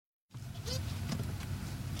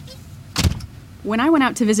When I went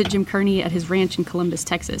out to visit Jim Kearney at his ranch in Columbus,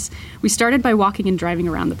 Texas, we started by walking and driving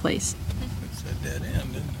around the place. It's a dead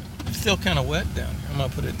end, and it's still kind of wet down here. I'm going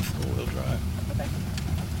to put it in four-wheel drive, okay,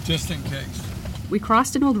 just in case. We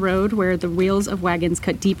crossed an old road where the wheels of wagons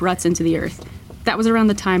cut deep ruts into the earth. That was around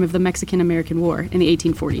the time of the Mexican-American War in the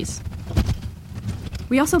 1840s.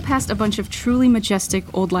 We also passed a bunch of truly majestic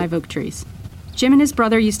old live oak trees. Jim and his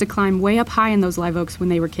brother used to climb way up high in those live oaks when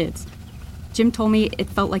they were kids. Jim told me it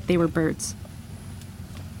felt like they were birds.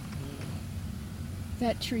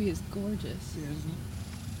 That tree is gorgeous.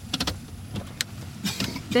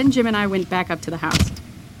 Then Jim and I went back up to the house.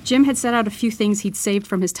 Jim had set out a few things he'd saved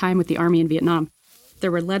from his time with the Army in Vietnam. There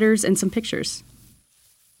were letters and some pictures.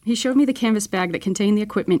 He showed me the canvas bag that contained the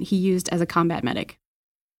equipment he used as a combat medic.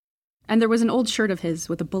 And there was an old shirt of his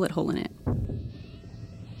with a bullet hole in it.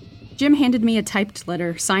 Jim handed me a typed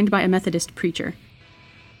letter signed by a Methodist preacher.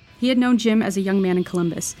 He had known Jim as a young man in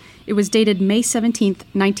Columbus. It was dated May 17th,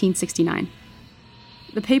 1969.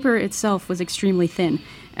 The paper itself was extremely thin,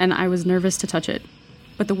 and I was nervous to touch it,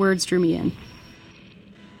 but the words drew me in.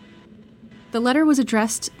 The letter was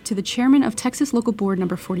addressed to the chairman of Texas Local Board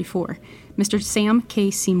Number 44, Mr. Sam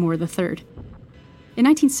K. Seymour III. In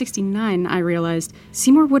 1969, I realized,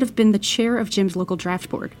 Seymour would have been the chair of Jim's local draft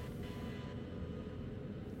board.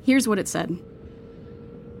 Here's what it said.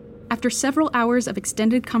 After several hours of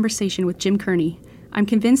extended conversation with Jim Kearney, I'm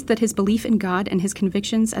convinced that his belief in God and his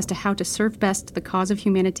convictions as to how to serve best the cause of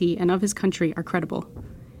humanity and of his country are credible.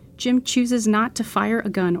 Jim chooses not to fire a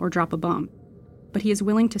gun or drop a bomb, but he is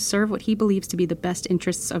willing to serve what he believes to be the best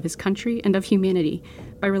interests of his country and of humanity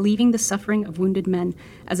by relieving the suffering of wounded men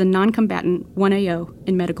as a non-combatant 1AO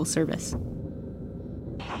in medical service.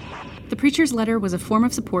 The preacher's letter was a form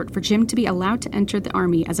of support for Jim to be allowed to enter the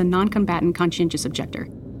Army as a non-combatant conscientious objector.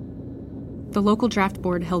 The local draft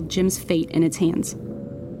board held Jim's fate in its hands.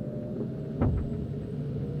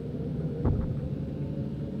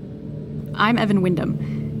 I'm Evan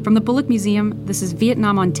Wyndham. From the Bullock Museum, this is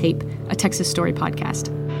Vietnam on Tape, a Texas Story podcast.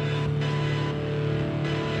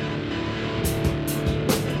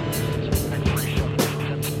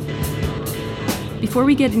 Before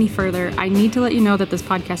we get any further, I need to let you know that this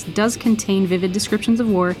podcast does contain vivid descriptions of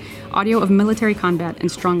war, audio of military combat,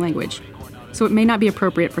 and strong language, so it may not be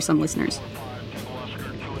appropriate for some listeners.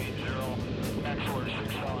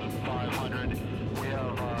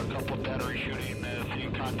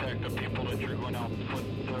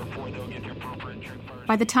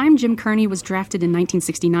 By the time Jim Kearney was drafted in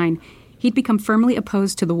 1969, he'd become firmly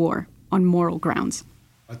opposed to the war on moral grounds.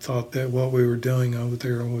 I thought that what we were doing over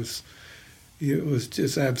there was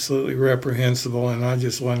just absolutely reprehensible, and I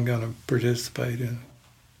just wasn't going to participate in it.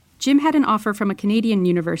 Jim had an offer from a Canadian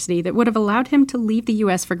university that would have allowed him to leave the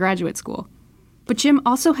U.S. for graduate school. But Jim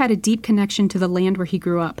also had a deep connection to the land where he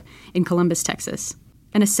grew up, in Columbus, Texas,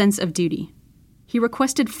 and a sense of duty. He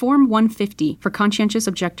requested Form 150 for conscientious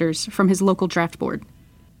objectors from his local draft board.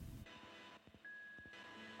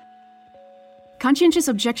 Conscientious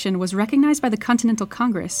objection was recognized by the Continental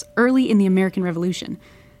Congress early in the American Revolution.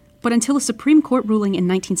 But until a Supreme Court ruling in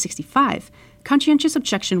 1965, conscientious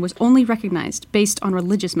objection was only recognized based on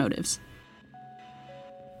religious motives.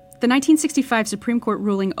 The 1965 Supreme Court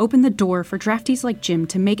ruling opened the door for draftees like Jim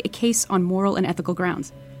to make a case on moral and ethical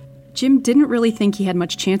grounds. Jim didn't really think he had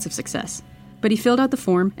much chance of success, but he filled out the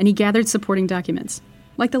form and he gathered supporting documents,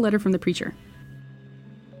 like the letter from the preacher.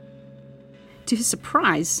 To his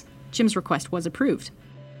surprise, Jim's request was approved.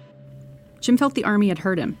 Jim felt the Army had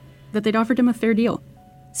heard him, that they'd offered him a fair deal.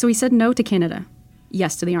 So he said no to Canada,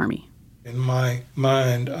 yes to the Army. In my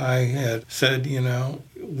mind, I had said,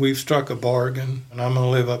 we've struck a bargain, and I'm going to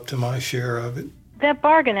live up to my share of it. That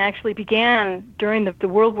bargain actually began during the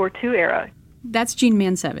World War II era. That's Jean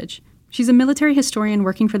Mansavage. She's a military historian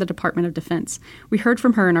working for the Department of Defense. We heard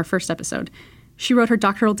from her in our first episode. She wrote her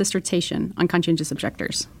doctoral dissertation on conscientious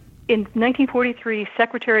objectors. In 1943,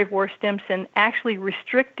 Secretary of War Stimson actually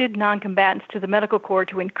restricted noncombatants to the medical corps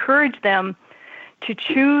to encourage them to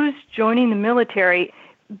choose joining the military.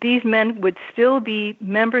 These men would still be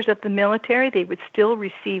members of the military. They would still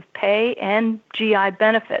receive pay and GI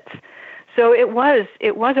benefits. So it was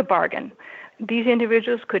a bargain. These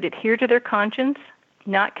individuals could adhere to their conscience,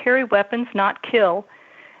 not carry weapons, not kill,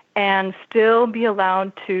 and still be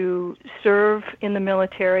allowed to serve in the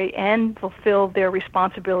military and fulfill their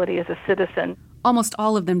responsibility as a citizen. Almost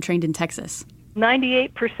all of them trained in Texas.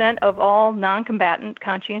 98% of all non-combatant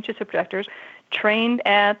conscientious objectors trained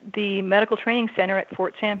at the Medical Training Center at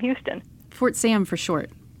Fort Sam Houston. Fort Sam for short,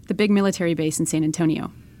 the big military base in San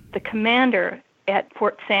Antonio. The commander at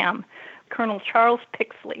Fort Sam, Colonel Charles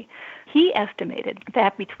Pixley, He estimated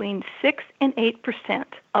that between 6 and 8%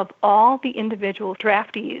 of all the individual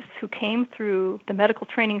draftees who came through the medical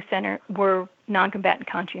training center were non-combatant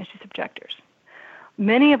conscientious objectors.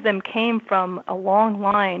 Many of them came from a long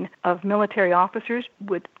line of military officers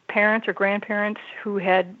with parents or grandparents who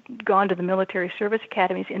had gone to the military service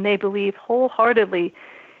academies, and they believed wholeheartedly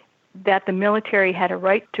that the military had a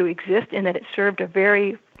right to exist and that it served a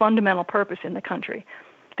very fundamental purpose in the country.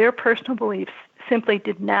 Their personal beliefs simply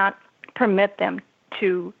did not permit them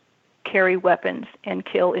to carry weapons and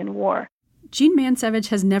kill in war. Jean Mansavage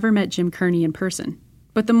has never met Jim Kearney in person,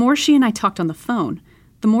 but the more she and I talked on the phone,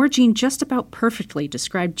 the more Jean just about perfectly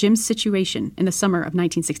described Jim's situation in the summer of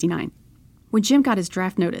 1969. When Jim got his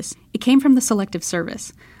draft notice, it came from the Selective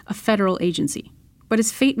Service, a federal agency, but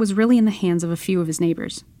his fate was really in the hands of a few of his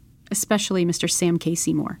neighbors, especially Mr. Sam K.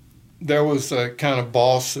 Seymour. There was a kind of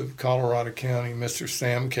boss of Colorado County, Mr.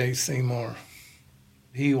 Sam K. Seymour.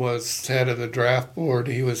 He was head of the draft board.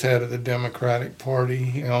 He was head of the Democratic Party.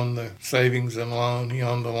 He owned the savings and loan. He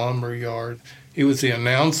owned the lumber yard. He was the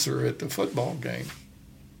announcer at the football game.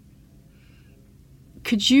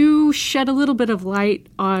 Could you shed a little bit of light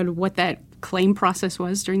on what that claim process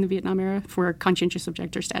was during the Vietnam era for conscientious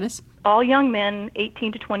objector status? All young men,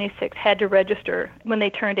 18 to 26, had to register when they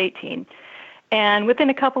turned 18. And within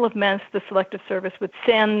a couple of months, the Selective Service would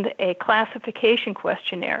send a classification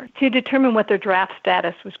questionnaire to determine what their draft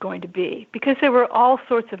status was going to be, because there were all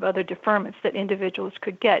sorts of other deferments that individuals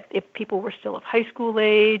could get if people were still of high school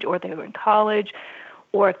age, or they were in college,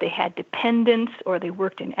 or if they had dependents, or they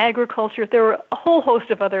worked in agriculture. There were a whole host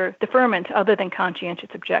of other deferments other than conscientious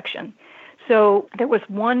objection. So there was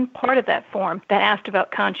one part of that form that asked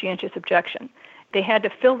about conscientious objection. They had to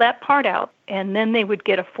fill that part out, and then they would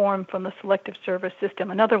get a form from the Selective Service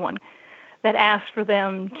system, another one, that asked for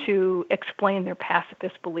them to explain their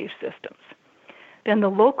pacifist belief systems. Then the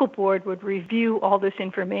local board would review all this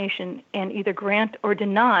information and either grant or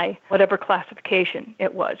deny whatever classification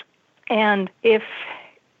it was. And if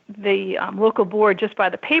the local board, just by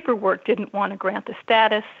the paperwork, didn't want to grant the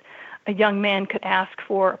status, a young man could ask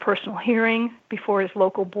for a personal hearing before his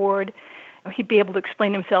local board. He'd be able to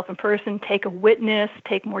explain himself in person, take a witness,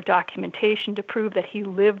 take more documentation to prove that he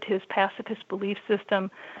lived his pacifist belief system.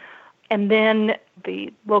 And then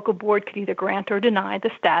the local board could either grant or deny the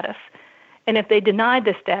status. And if they denied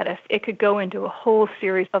the status, it could go into a whole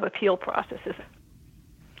series of appeal processes.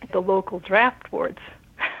 The local draft boards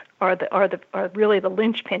are really the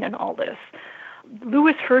linchpin in all this.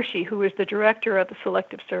 Louis Hershey, who was the director of the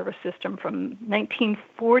Selective Service system from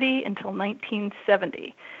 1940 until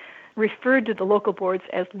 1970, referred to the local boards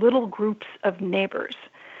as little groups of neighbors.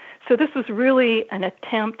 So this was really an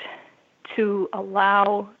attempt to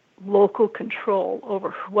allow local control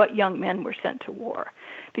over what young men were sent to war,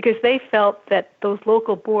 because they felt that those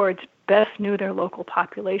local boards best knew their local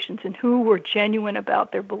populations and who were genuine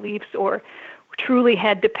about their beliefs or truly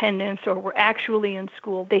had dependents or were actually in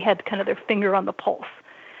school. They had kind of their finger on the pulse.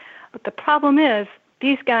 But the problem is,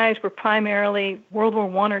 these guys were primarily World War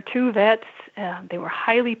I or II vets. They were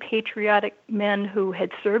highly patriotic men who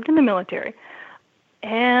had served in the military,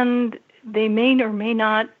 and they may or may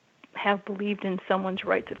not have believed in someone's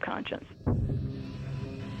rights of conscience.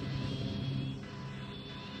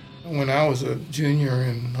 When I was a junior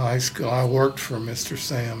in high school, I worked for Mr.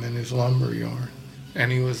 Sam in his lumber yard,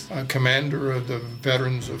 and he was a commander of the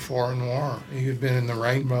Veterans of Foreign War. He had been in the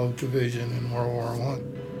Rainbow Division in World War I.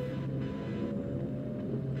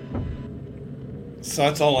 So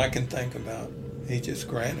that's all I can think about. He just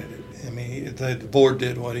granted it. I mean, the board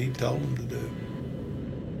did what he told them to do.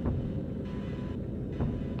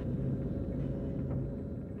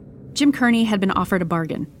 Jim Kearney had been offered a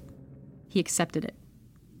bargain. He accepted it.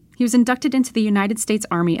 He was inducted into the United States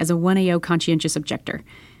Army as a 1AO conscientious objector.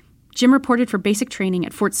 Jim reported for basic training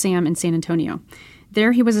at Fort Sam in San Antonio.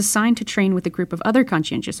 There he was assigned to train with a group of other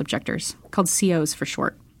conscientious objectors, called COs for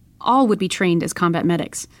short. All would be trained as combat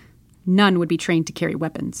medics. None would be trained to carry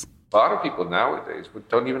weapons. A lot of people nowadays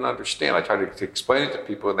don't even understand. I try to explain it to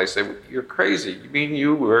people, and they say, well, you're crazy. You mean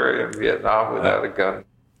you were in Vietnam without a gun?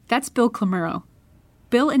 That's Bill Clamuro.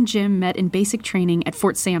 Bill and Jim met in basic training at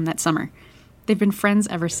Fort Sam that summer. They've been friends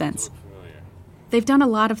ever since. They've done a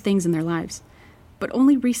lot of things in their lives, but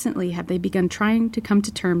only recently have they begun trying to come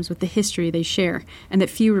to terms with the history they share and that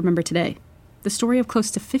few remember today. The story of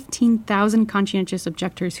close to 15,000 conscientious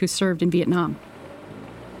objectors who served in Vietnam.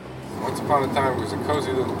 Once upon a time, it was a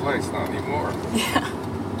cozy little place, not anymore. Yeah.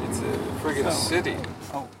 It's a friggin' city.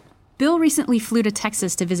 Bill recently flew to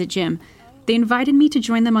Texas to visit Jim. They invited me to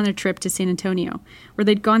join them on their trip to San Antonio, where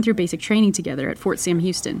they'd gone through basic training together at Fort Sam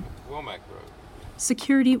Houston. Womack Road.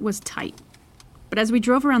 Security was tight. But as we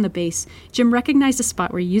drove around the base, Jim recognized a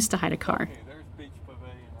spot where he used to hide a car.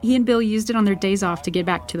 He and Bill used it on their days off to get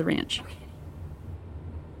back to the ranch.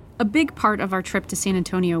 A big part of our trip to San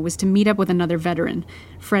Antonio was to meet up with another veteran,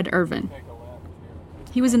 Fred Irvin.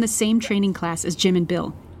 He was in the same training class as Jim and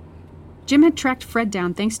Bill. Jim had tracked Fred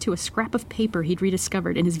down thanks to a scrap of paper he'd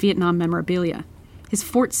rediscovered in his Vietnam memorabilia, his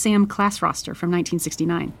Fort Sam class roster from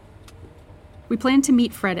 1969. We planned to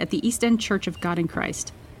meet Fred at the East End Church of God in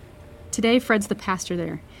Christ. Today, Fred's the pastor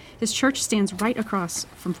there. His church stands right across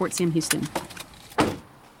from Fort Sam Houston.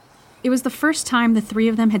 It was the first time the three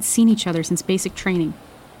of them had seen each other since basic training,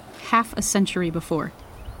 half a century before.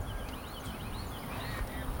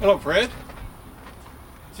 Hello, Fred.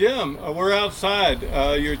 Jim, we're outside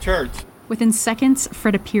your church. Within seconds,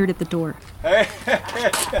 Fred appeared at the door. Hey.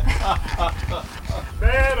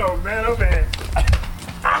 Man, oh man, oh man.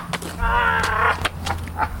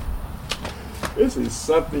 This is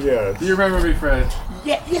something else. Do you remember me, Fred?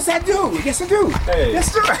 Yeah, yes, I do. Yes, I do. Hey.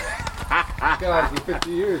 Yes, sir. Got out for 50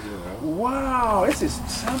 years, you know. Wow, this is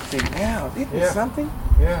something now. Isn't it something?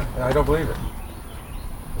 Yeah, I don't believe it.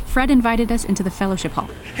 Fred invited us into the fellowship hall.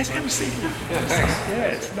 Let's have a seat. Yeah, thanks. Yeah,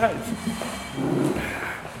 it's nice.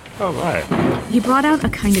 All right. He brought out a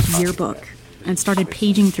kind of yearbook and started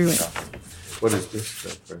paging through it. What is this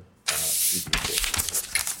stuff, Fred?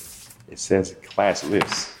 It says class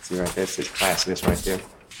list. See right there? It says class list right there.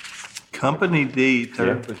 Company D,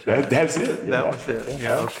 3rd Battalion. That's it. That was it.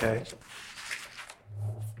 Yeah, okay.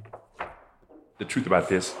 The truth about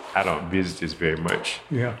this, I don't visit this very much.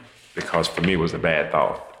 Yeah. Because for me, it was a bad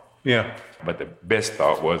thought. Yeah. But the best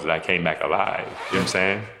thought was that I came back alive. You know what I'm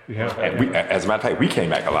saying? Yeah. And we, as a matter of fact, we came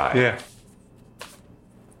back alive. Yeah.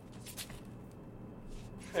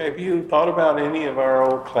 Have you thought about any of our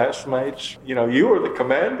old classmates? You know, you were the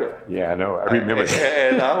commander. Yeah, I know. I remember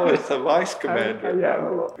that. And I was the vice commander. Yeah.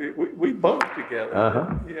 We bunked together.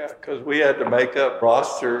 Uh-huh. Yeah, because we had to make up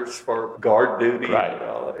rosters for guard duty Right.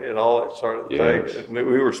 and all that sort of Yes. thing. And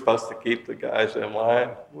we were supposed to keep the guys in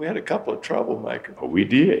line. We had a couple of troublemakers. Oh, we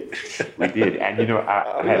did. We did. And you know,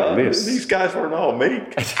 I had a list. These guys weren't all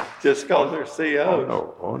meek just because they're COs.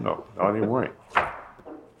 Oh, no. No, they weren't.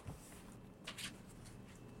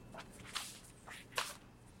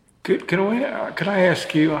 Could I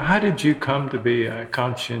ask you, how did you come to be a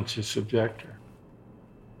conscientious objector?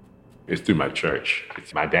 It's through my church.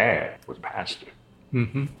 My dad was a pastor.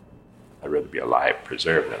 Mm-hmm. I'd rather be alive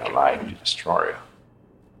preserved than alive to destroy.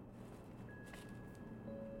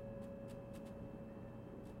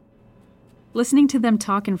 Listening to them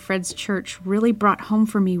talk in Fred's church really brought home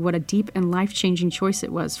for me what a deep and life-changing choice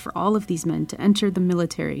it was for all of these men to enter the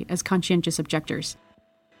military as conscientious objectors.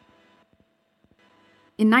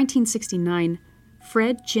 In 1969,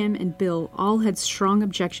 Fred, Jim, and Bill all had strong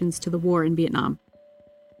objections to the war in Vietnam.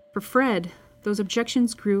 For Fred, those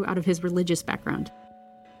objections grew out of his religious background.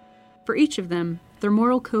 For each of them, their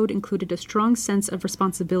moral code included a strong sense of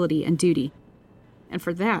responsibility and duty. And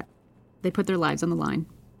for that, they put their lives on the line.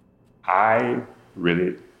 I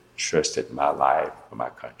really trusted my life for my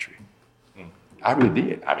country. I really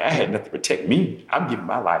did. I mean, I had nothing to protect me. I'm giving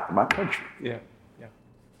my life to my country. Yeah.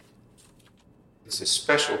 It's a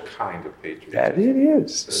special kind of patriotism. That it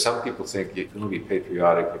is. Some people think you can only be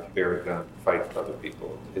patriotic if you bear a gun and fight for other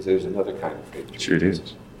people. There's another kind of patriotism. Sure it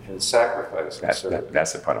is. And sacrifice. That's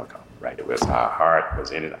the part I'm calling, right? It was our heart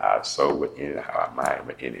was in it, our soul was in it, our mind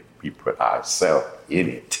was in it. We put ourselves in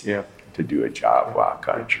it to do a job for our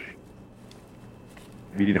country.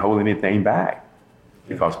 We didn't hold anything back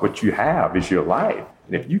because what you have is your life.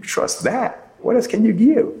 And if you trust that, what else can you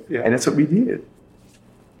give? Yeah. And that's what we did.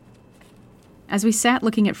 As we sat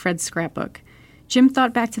looking at Fred's scrapbook, Jim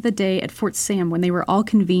thought back to the day at Fort Sam when they were all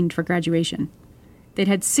convened for graduation. They'd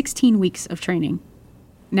had 16 weeks of training.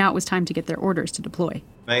 Now it was time to get their orders to deploy.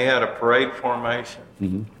 They had a parade formation,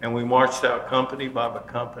 and we marched out company by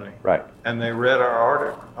company. Right. And they read our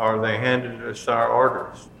order, or they handed us our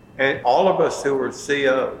orders. And all of us who were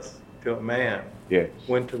COs to a man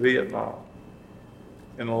went to Vietnam.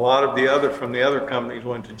 And a lot of the other from the other companies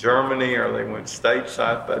went to Germany or they went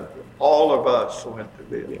stateside, but all of us went to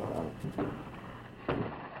Vietnam.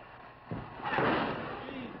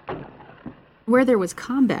 Where there was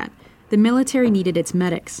combat, the military needed its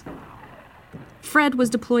medics. Fred was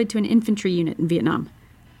deployed to an infantry unit in Vietnam.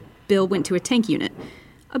 Bill went to a tank unit,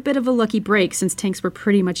 a bit of a lucky break since tanks were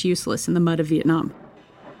pretty much useless in the mud of Vietnam.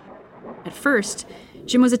 At first,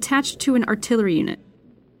 Jim was attached to an artillery unit.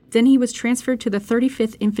 Then he was transferred to the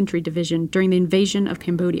 35th Infantry Division during the invasion of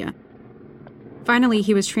Cambodia. Finally,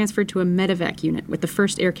 he was transferred to a medevac unit with the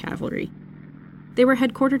 1st Air Cavalry. They were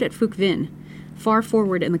headquartered at Phuoc Vinh, far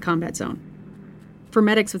forward in the combat zone. For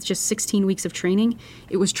medics with just 16 weeks of training,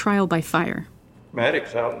 it was trial by fire.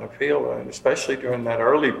 Medics out in the field, and especially during that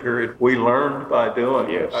early period, we learned by doing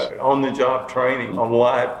on-the-job training on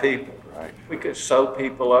live people. Right. We could sew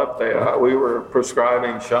people up there. We were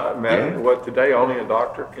prescribing shot medicine, what today only a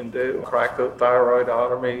doctor can do.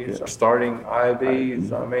 Cricothyroidotomies, starting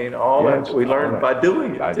IVs, all that. We learned by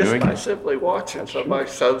doing it, by simply watching somebody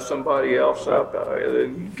sew somebody else up.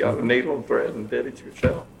 You got a needle and thread and did it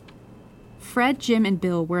yourself. Fred, Jim, and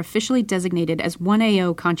Bill were officially designated as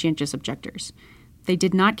 1AO conscientious objectors. They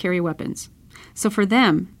did not carry weapons. So for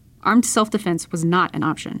them, armed self-defense was not an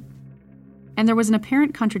option. And there was an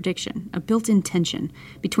apparent contradiction, a built-in tension,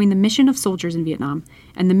 between the mission of soldiers in Vietnam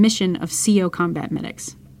and the mission of CO combat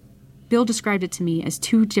medics. Bill described it to me as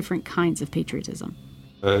two different kinds of patriotism.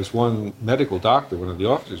 As one medical doctor, one of the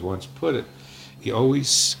officers once put it, you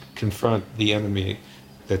always confront the enemy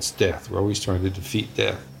that's death. We're always trying to defeat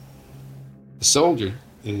death. The soldier,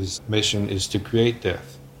 his mission is to create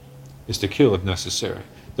death, is to kill if necessary.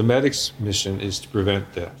 The medic's mission is to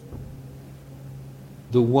prevent death.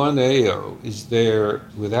 The 1AO is there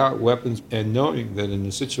without weapons and knowing that in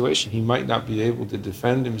a situation he might not be able to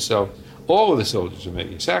defend himself. All of the soldiers are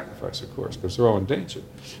making sacrifice, of course, because they're all in danger.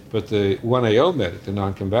 But the 1AO medic, the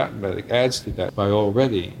non-combatant medic, adds to that by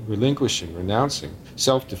already renouncing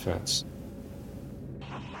self-defense.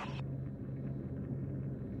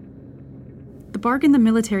 The bargain the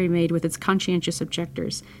military made with its conscientious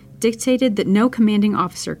objectors dictated that no commanding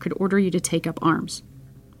officer could order you to take up arms.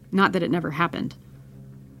 Not that it never happened.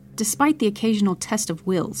 Despite the occasional test of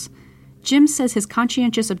wills, Jim says his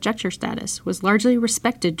conscientious objector status was largely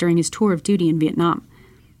respected during his tour of duty in Vietnam.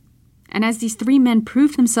 And as these three men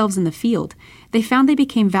proved themselves in the field, they found they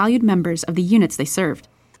became valued members of the units they served.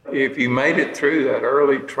 If you made it through that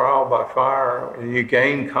early trial by fire and you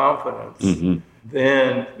gained confidence,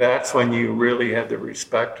 then that's when you really had the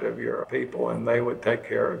respect of your people and they would take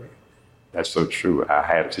care of you. That's so true. I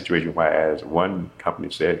had a situation where, as one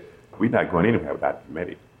company said, we're not going anywhere without the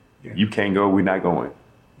medic. Yeah. You can't go, we're not going.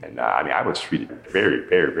 And I was treated very,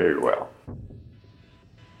 very, very well.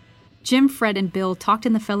 Jim, Fred, and Bill talked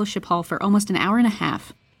in the fellowship hall for almost an hour and a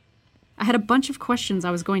half. I had a bunch of questions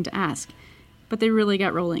I was going to ask, but they really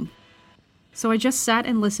got rolling. So I just sat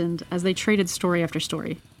and listened as they traded story after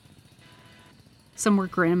story. Some were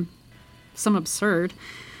grim, some absurd,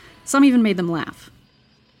 some even made them laugh.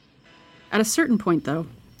 At a certain point, though,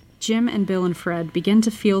 Jim and Bill and Fred began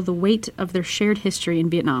to feel the weight of their shared history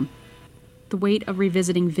in Vietnam, the weight of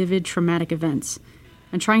revisiting vivid, traumatic events,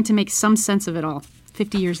 and trying to make some sense of it all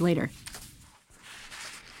 50 years later.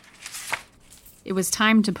 It was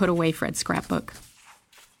time to put away Fred's scrapbook.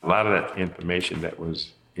 A lot of that information that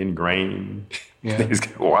was ingrained, things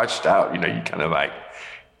get washed out. You kind of like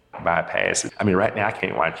bypass it. Right now I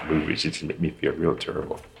can't watch movies. It just makes me feel real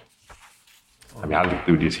terrible. I looked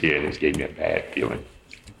through this here and it gave me a bad feeling.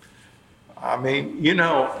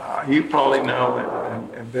 You probably know,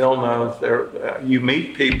 and Bill knows, you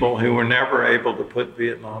meet people who were never able to put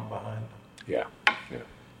Vietnam behind them. Yeah.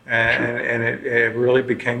 And it really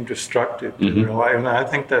became destructive to their life. And I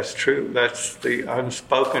think that's true. That's the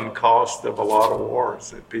unspoken cost of a lot of wars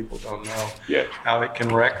that people don't know how it can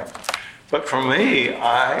wreck them. But for me,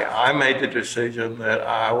 I made the decision that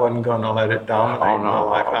I wasn't going to let it dominate my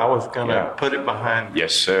life. I was going to put it behind me.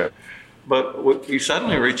 Yes, sir. But you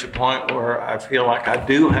suddenly reach a point where I feel like I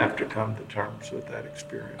do have to come to terms with that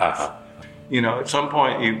experience. At some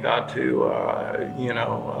point you've got to,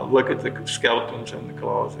 look at the skeletons in the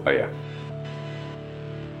closet. Oh, yeah.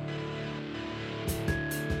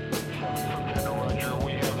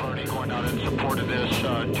 We have already gone out in support of this.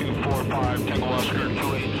 245 Tango Oscar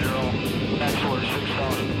 280. Next order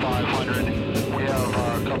 6,500. We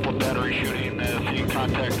have a couple of battery shooting. If you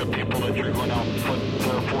contact the people that you're going out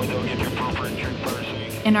for, they'll get your appropriate check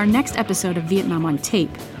first. In our next episode of Vietnam on Tape,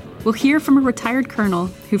 we'll hear from a retired colonel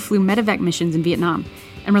who flew medevac missions in Vietnam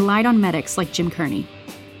and relied on medics like Jim Kearney.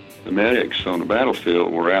 The medics on the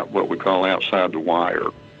battlefield were out what we call outside the wire.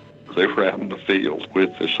 They were out in the field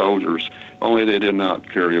with the soldiers, only they did not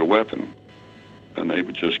carry a weapon, and they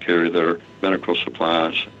would just carry their medical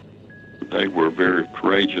supplies. They were very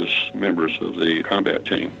courageous members of the combat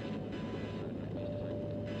team.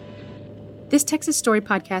 This Texas Story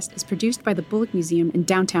podcast is produced by the Bullock Museum in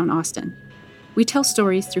downtown Austin. We tell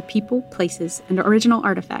stories through people, places, and original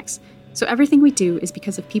artifacts, so everything we do is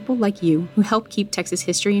because of people like you who help keep Texas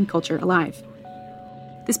history and culture alive.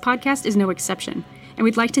 This podcast is no exception, and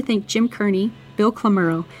we'd like to thank Jim Kearney, Bill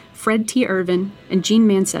Clamuro, Fred T. Irvin, and Gene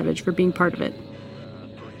Mansavage for being part of it.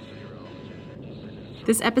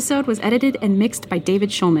 This episode was edited and mixed by David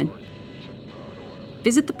Schulman.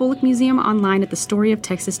 Visit the Bullock Museum online at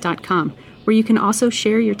thestoryoftexas.com, where you can also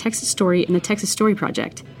share your Texas story in the Texas Story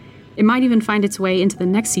Project. It might even find its way into the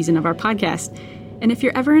next season of our podcast. And if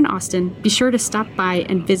you're ever in Austin, be sure to stop by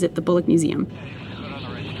and visit the Bullock Museum.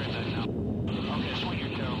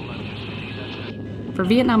 For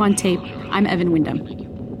Vietnam on Tape, I'm Evan Wyndham.